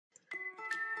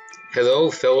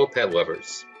Hello, fellow pet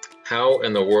lovers. How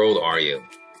in the world are you?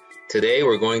 Today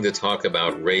we're going to talk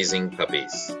about raising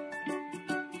puppies.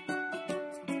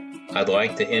 I'd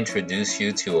like to introduce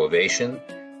you to Ovation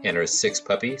and her 6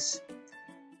 puppies.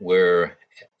 We're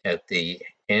at the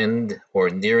end or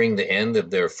nearing the end of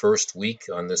their first week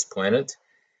on this planet,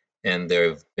 and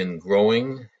they've been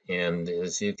growing, and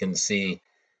as you can see,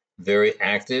 very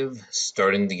active,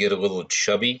 starting to get a little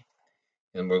chubby.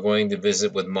 And we're going to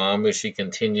visit with Mom as she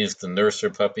continues to nurse her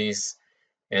puppies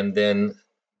and then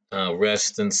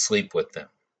rest and sleep with them.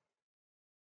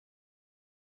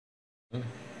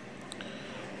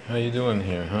 How you doing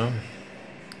here, huh?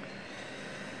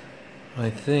 I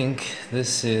think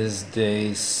this is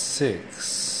day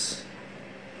 6.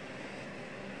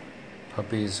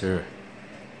 Puppies are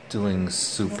doing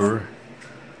super.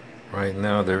 Right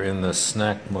now they're in the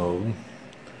snack mode.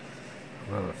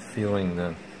 I have a feeling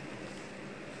that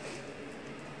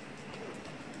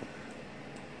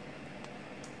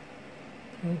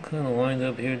I'm kind of lined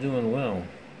up here doing well.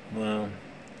 Well,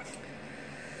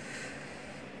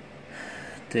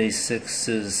 day 6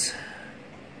 is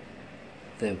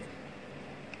they're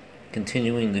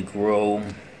continuing to grow,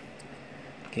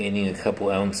 gaining a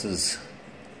couple ounces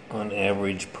on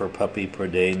average per puppy per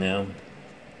day now.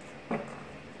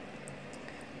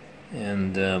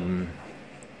 And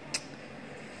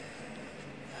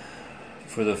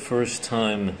for the first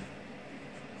time,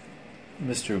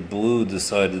 Mr. Blue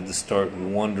decided to start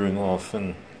wandering off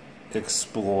and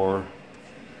explore.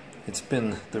 It's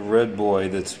been the red boy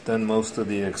that's done most of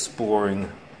the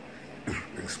exploring.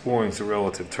 Exploring's a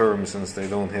relative term since they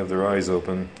don't have their eyes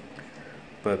open,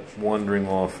 but wandering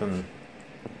off and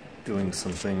doing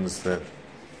some things that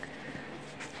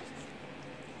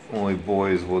only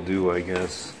boys will do, I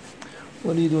guess.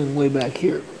 What are you doing way back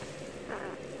here?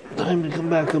 Time to come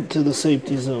back up to the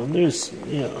safety zone.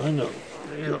 Yeah, I know.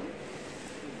 Yeah.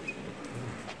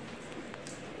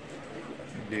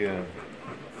 Yeah.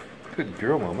 Good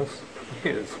girl, mamas.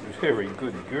 Yes, very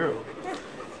good girl.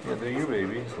 Yeah, they're your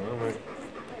babies. Well, we're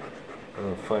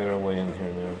gonna fight our way in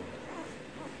here now.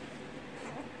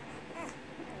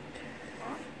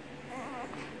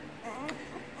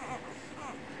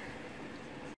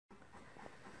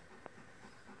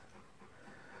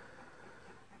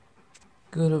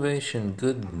 Good Ovation,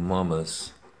 good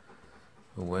mamas.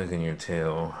 Wagging your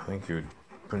tail. I think you're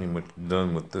pretty much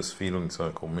done with this feeding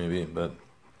cycle, maybe, but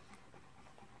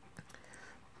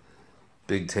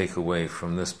big takeaway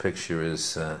from this picture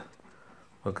is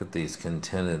look at these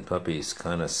contented puppies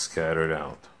kind of scattered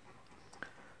out.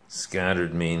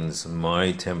 Scattered means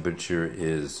my temperature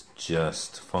is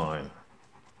just fine.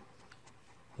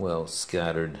 Well,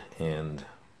 scattered and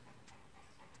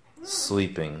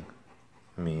sleeping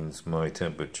means my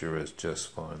temperature is just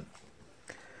fine.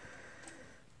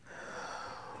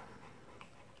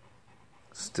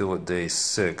 Still at day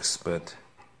 6, but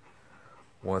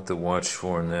what to watch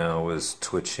for now is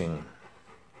twitching.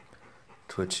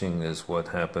 Twitching is what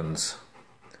happens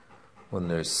when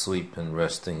they're asleep and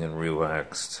resting and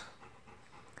relaxed.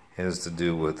 It has to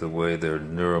do with the way their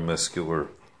neuromuscular,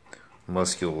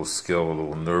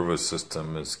 musculoskeletal nervous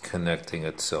system is connecting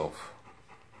itself.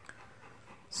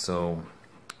 So,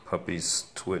 puppies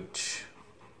twitch.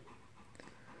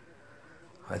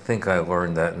 I think I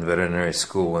learned that in veterinary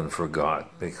school and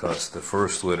forgot, because the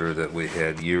first litter that we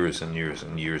had years and years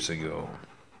and years ago,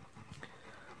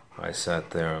 I sat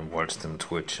there and watched them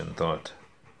twitch and thought,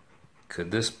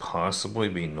 could this possibly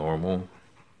be normal?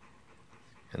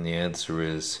 And the answer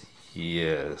is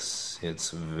yes,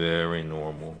 it's very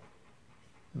normal.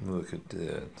 Look at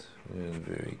that, it's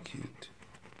very cute.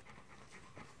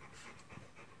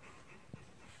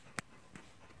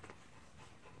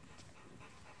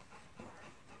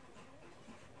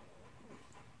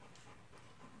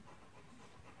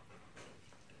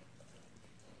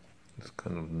 Just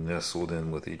kind of nestled in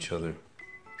with each other.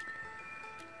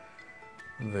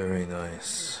 Very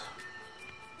nice.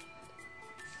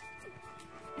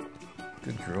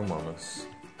 Good girl, mamas.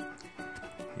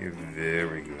 You're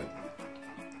very good.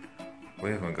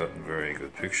 We haven't gotten very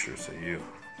good pictures of you.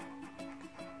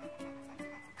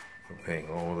 We're paying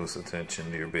all this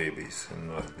attention to your babies and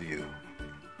not you.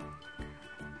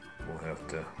 We'll have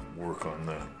to work on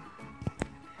that.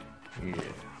 Yeah,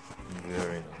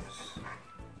 very nice.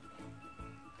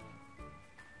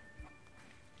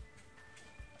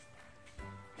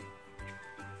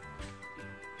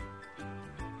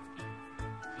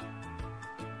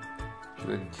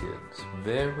 Good kids.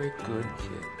 Very good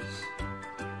kids.